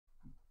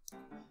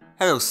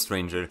Hello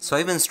stranger. So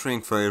I've been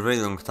streaming for a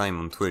really long time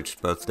on Twitch,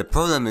 but the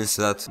problem is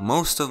that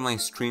most of my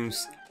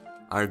streams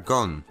are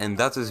gone, and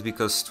that is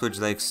because Twitch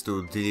likes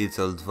to delete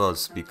old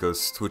VODs,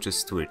 because Twitch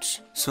is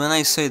Twitch. So when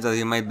I say that,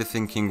 you might be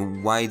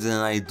thinking, why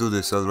didn't I do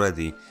this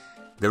already?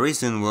 The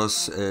reason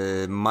was,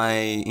 my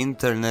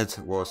internet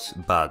was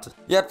bad.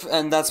 Yep,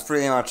 and that's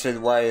pretty much it,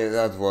 why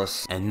that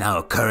was. And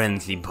now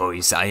currently,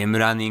 boys, I am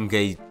running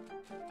a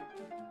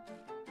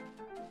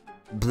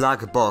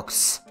black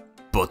box,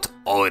 but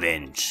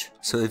orange.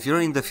 So if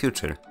you're in the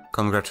future,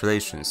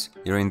 congratulations,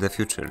 you're in the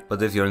future.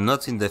 But if you're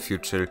not in the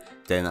future,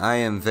 then I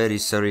am very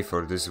sorry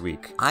for this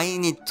week. I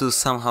need to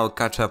somehow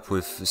catch up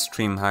with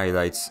stream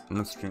highlights,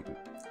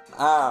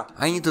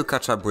 I need to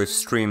catch up with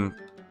streams,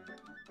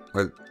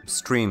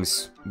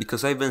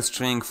 because I've been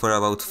streaming for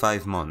about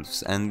 5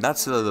 months, and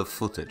that's a lot of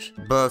footage.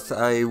 But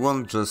I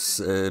won't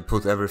just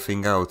put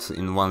everything out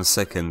in 1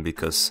 second,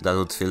 because that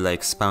would feel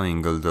like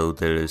spamming, although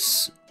there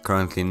is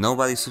currently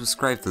nobody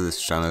subscribed to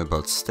this channel,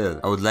 but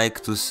still, I would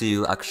like to see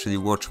you actually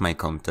watch my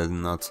content,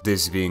 not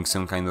this being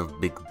some kind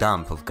of big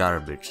dump of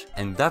garbage.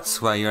 And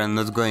that's why you're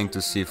not going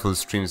to see full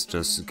streams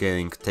just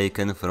getting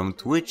taken from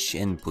Twitch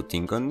and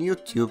putting on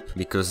YouTube,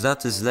 because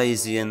that is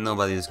lazy and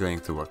nobody is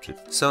going to watch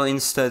it. So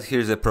instead,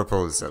 here's a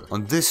proposal.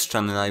 On this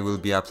channel I will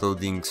be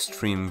uploading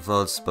stream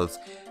VODs, but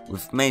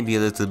with maybe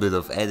a little bit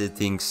of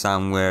editing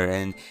somewhere,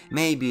 and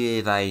maybe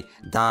if I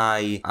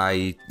die,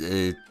 I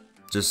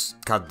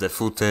just cut the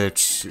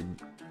footage,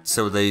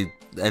 so the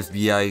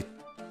FBI,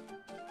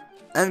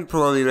 and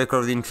probably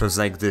record intros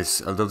like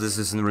this, although this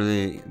isn't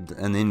really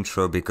an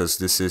intro because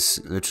this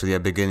is literally a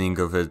beginning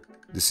of it,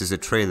 this is a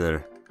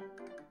trailer.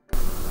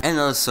 And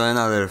also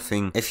another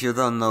thing, if you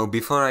don't know,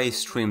 before I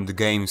streamed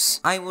games,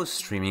 I was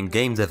streaming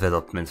game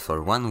development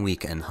for 1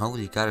 week, and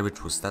holy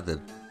garbage, was that a...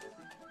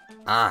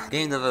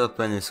 game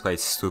development is quite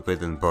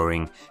stupid and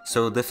boring,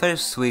 so the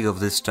first week of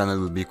this channel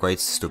will be quite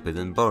stupid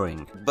and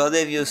boring. But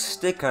if you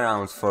stick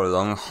around for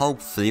long,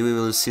 hopefully we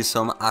will see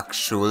some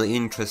actual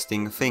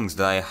interesting things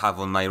that I have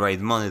on my right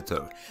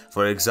monitor.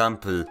 For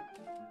example,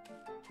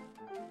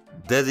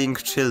 deading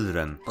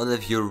children. But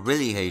if you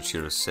really hate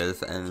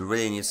yourself and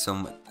really need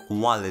some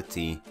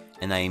quality,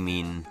 and I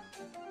mean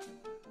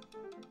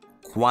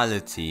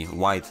quality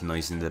white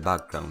noise in the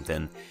background,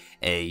 then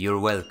you're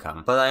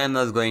welcome. But I am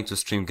not going to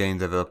stream game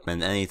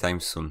development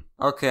anytime soon.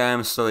 Okay, I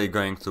am slowly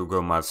going to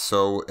go mad,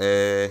 so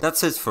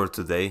that's it for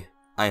today,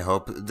 I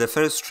hope. The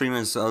first stream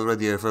is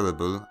already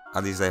available,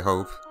 at least I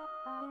hope.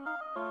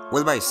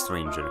 Well, bye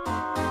stranger.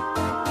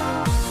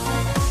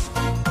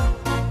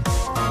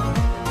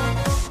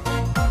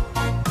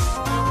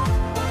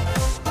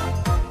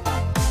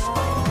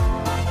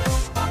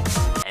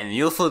 And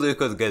you thought you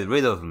could get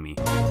rid of me.